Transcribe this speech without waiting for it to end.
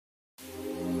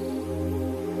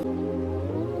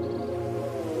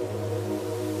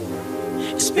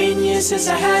It's been years since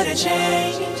I had a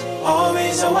change.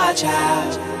 Always a watch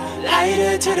out.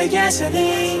 Lighter to the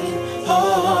gasoline.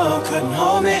 Oh, couldn't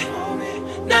hold me.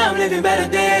 Now I'm living better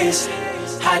days.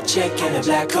 Hot chick in a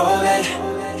black Corvette.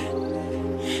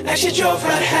 Like she drove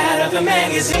right out of a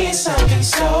magazine. Something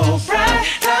so bright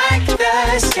like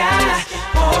the sky.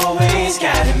 Always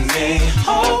guiding me.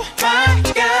 Oh my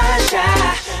gosh,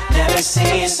 I never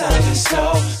seen something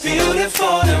so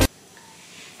beautiful.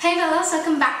 Hey fellas,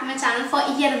 welcome back to my channel for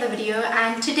yet another video,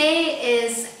 and today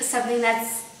is something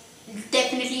that's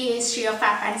definitely a history of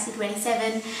Fat Fantasy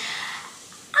 27.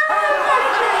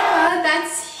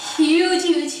 That's huge,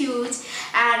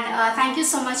 and thank you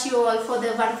so much you all for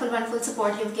the wonderful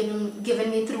support you've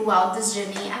given me throughout this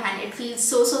journey, and it feels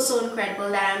so incredible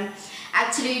that I'm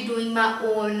actually doing my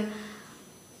own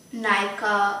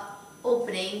NYKAA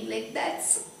opening. Like,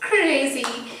 that's crazy.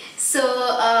 So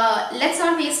let's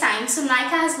not waste time. So NYKAA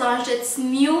has launched its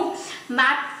new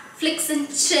matte flicks and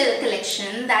chill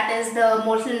collection, that is the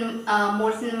Molten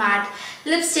matte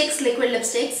lipsticks, liquid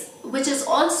lipsticks, which is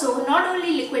also not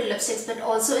only liquid lipsticks but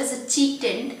also is a cheek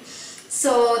tint.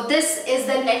 So this is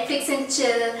the Netflix and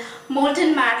chill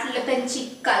Molten matte lip and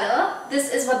cheek color.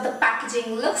 This is what the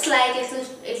packaging looks like.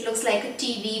 It looks like a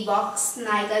TV box.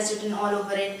 NYKAA is written all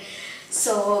over it.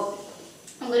 So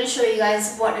I'm going to show you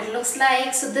guys what it looks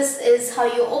like. So this is how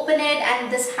you open it,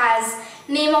 and this has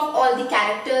name of all the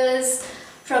characters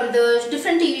from the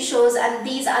different TV shows, and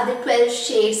these are the 12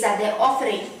 shades that they're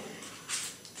offering.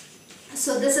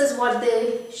 So this is what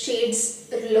the shades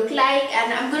look like,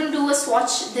 and I'm going to do a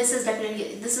swatch. This is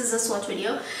a swatch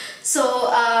video.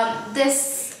 So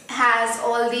this has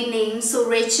all the names. So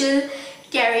Rachel,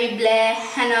 Carrie, Blair,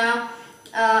 Hannah,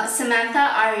 Samantha,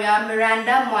 Arya,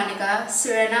 Miranda, Monica,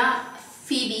 Serena,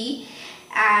 Phoebe,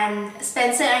 and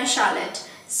Spencer and Charlotte.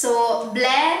 So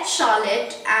Blair,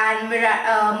 Charlotte, and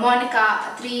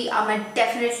Monica, three are my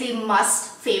definitely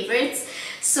must favorites.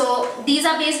 So these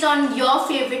are based on your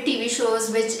favorite TV shows,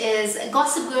 which is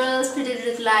Gossip Girls, Pretty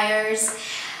Little Liars,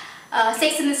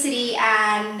 Sex and the City,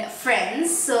 and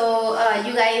Friends. So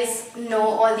you guys know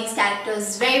all these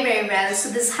characters very well. So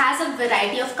this has a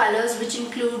variety of colors, which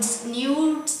includes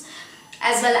nudes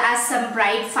as well as some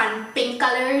bright fun pink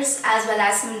colors as well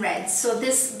as some reds. So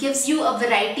this gives you a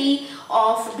variety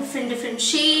of different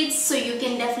shades, so you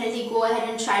can definitely go ahead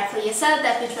and try it for yourself,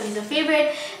 that which one is your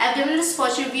favorite. I've given this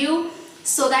swatch review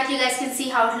so that you guys can see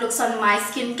how it looks on my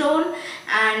skin tone,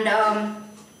 and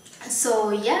so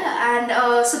yeah,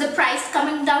 and so the price,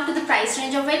 coming down to the price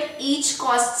range of it, each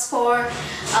costs for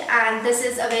and this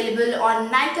is available on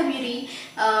NYKAA Beauty,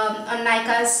 on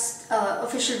NYKAA's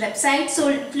official website. So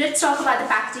let's talk about the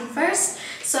packaging first.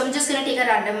 So I'm just gonna take a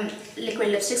random liquid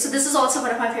lipstick. So this is also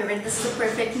one of my favorite. This is a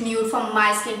perfect nude for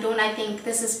my skin tone. I think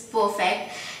this is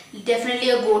perfect,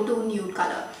 definitely a go-to nude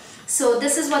color. So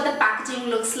this is what the packaging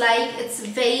looks like. It's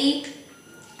very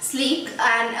sleek,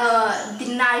 and the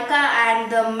NYKAA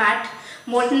and the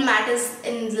Molten matte is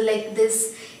in like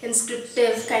this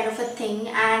inscriptive kind of a thing,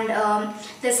 and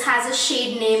this has a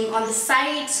shade name on the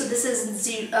side. So this is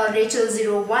Rachel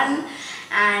 01,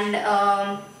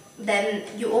 and then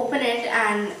you open it,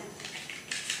 and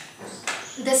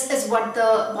this is what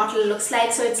the bottle looks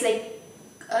like. So it's like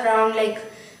around like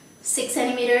 6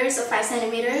 centimeters or 5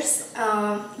 centimeters.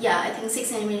 Yeah, I think 6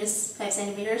 centimeters, 5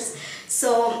 centimeters.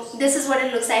 So this is what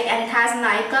it looks like, and it has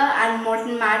NYKAA and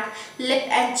Molten matte lip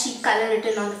and cheek color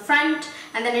written on the front,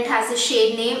 and then it has the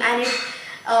shade name, and it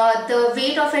the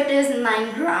weight of it is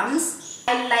 9 grams.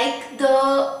 I like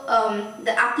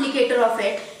the applicator of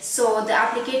it. So the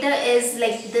applicator is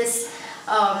like this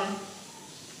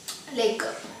like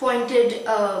pointed,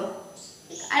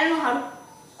 I don't know how to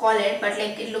call it, but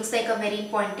like it looks like a very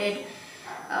pointed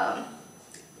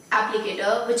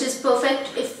applicator, which is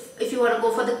perfect if you want to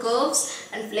go for the curves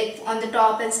and like on the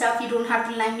top and stuff. You don't have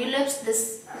to line your lips.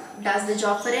 This does the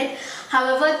job for it.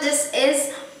 However, this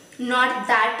is not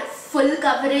that full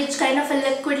coverage kind of a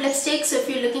liquid lipstick. So if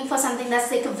you're looking for something that's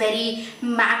like a very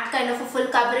matte kind of a full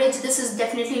coverage, this is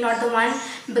definitely not the one,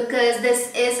 because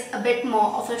this is a bit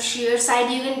more of a sheer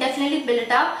side. You can definitely build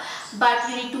it up, but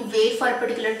you need to wait for a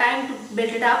particular time to build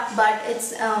it up. But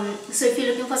it's so if you're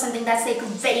looking for something that's like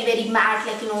very matte,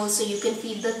 like, you know, so you can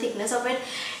feel the thickness of it,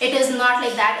 it is not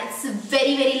like that. It's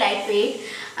very lightweight,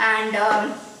 and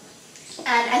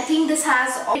I think this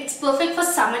it's perfect for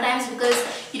summer times, because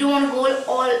you don't want to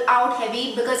go all out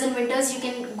heavy, because in winters you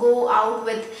can go out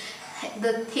with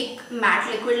the thick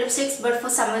matte liquid lipsticks, but for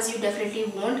summers you definitely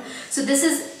won't. So this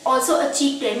is also a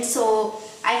cheek tint, so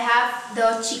I have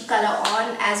the cheek color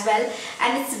on as well,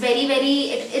 and it's very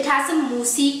it has a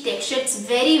moussey texture. It's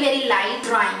very light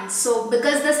drying. So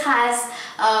because this has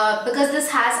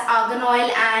argan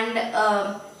oil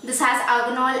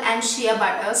and shea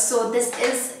butter, so this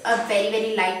is a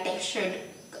very light textured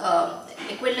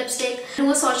liquid lipstick. Do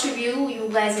a swatch review. You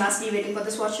guys must be waiting for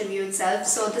the swatch review itself.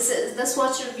 So this is the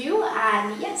swatch review,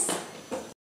 and yes.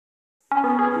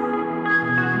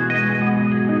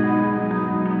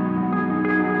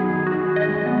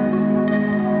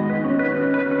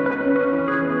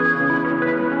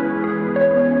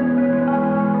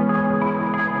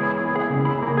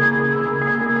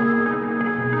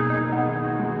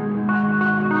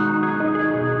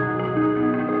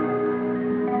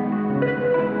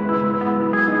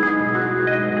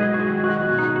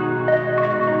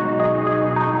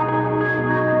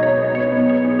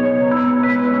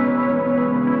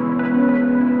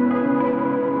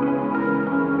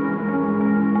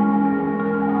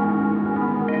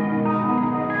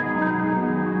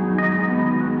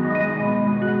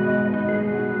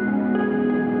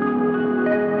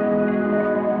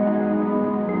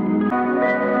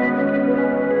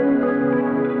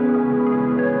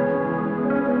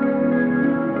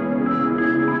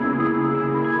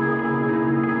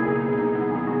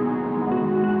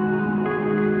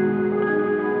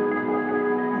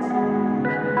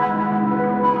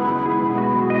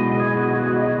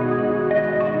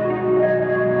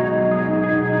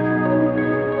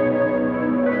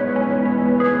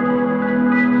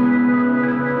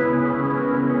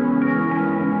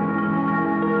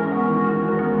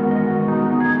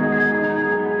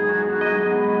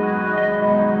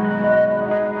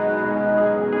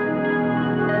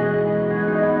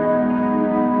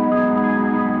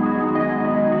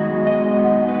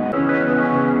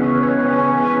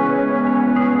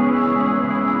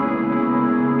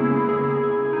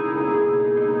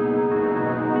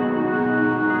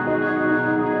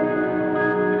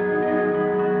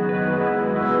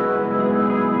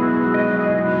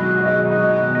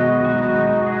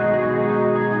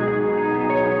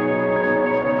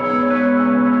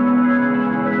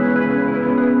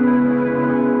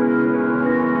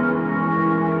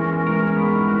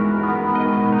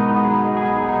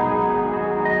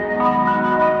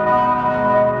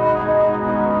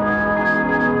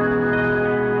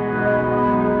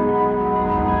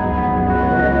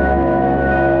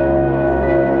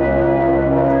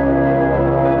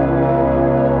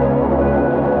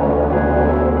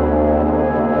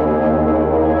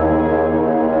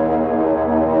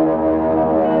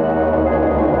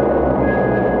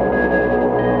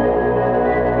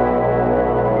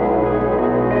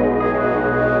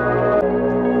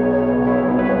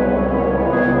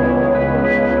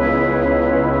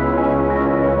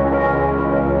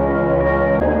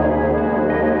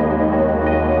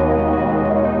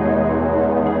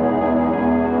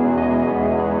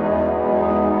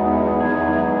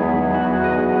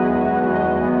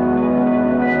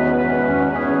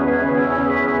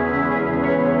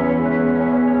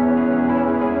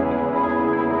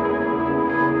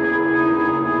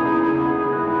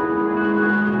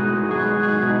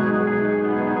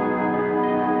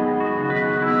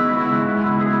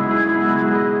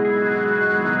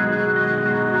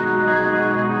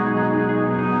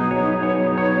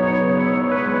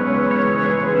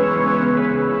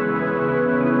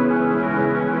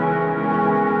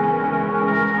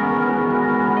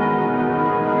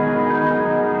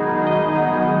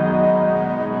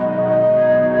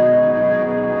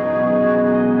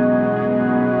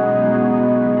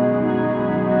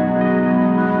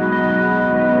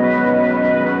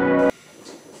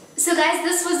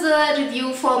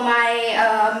 Review for my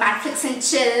matte fix and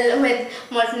chill with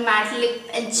Molten matte lip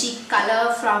and cheek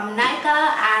color from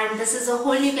NYKAA, and this is a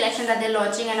whole new collection that they're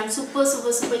launching, and I'm super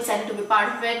excited to be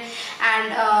part of it.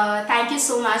 And thank you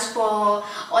so much for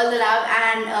all the love,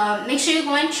 and make sure you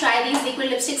go and try these liquid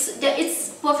lipsticks. It's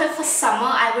perfect for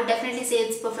summer. I would definitely say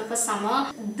it's perfect for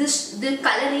summer. The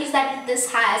colories that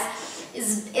this has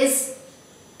is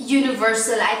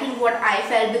universal. I think what I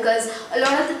felt, because a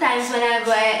lot of the times when I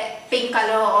wear pink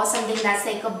color or something that's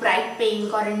like a bright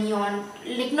pink or a neon,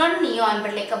 like not neon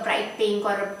but like a bright pink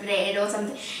or a red or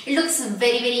something, it looks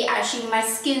very ashy. My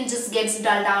skin just gets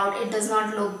dulled out. It does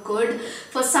not look good.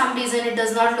 For some reason it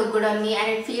does not look good on me, and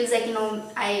it feels like, you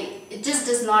know, it just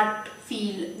does not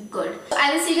feel good. So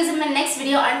I will see you guys in my next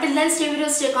video. Until then, stay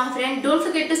beautiful, stay confident. Don't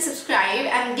forget to subscribe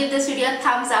and give this video a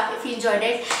thumbs up if you enjoyed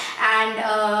it, and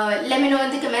let me know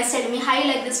in the comments, tell me how you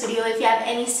like this video. If you have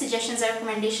any suggestions or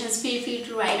recommendations, feel free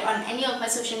to write on any of my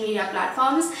social media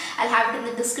platforms. I'll have it in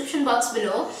the description box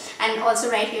below and also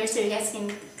right here, so you guys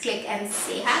can click and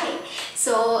say hi.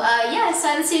 So yeah, so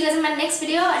I'll see you guys in my next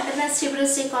video. Until then, stay beautiful,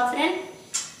 stay confident.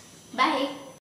 Bye.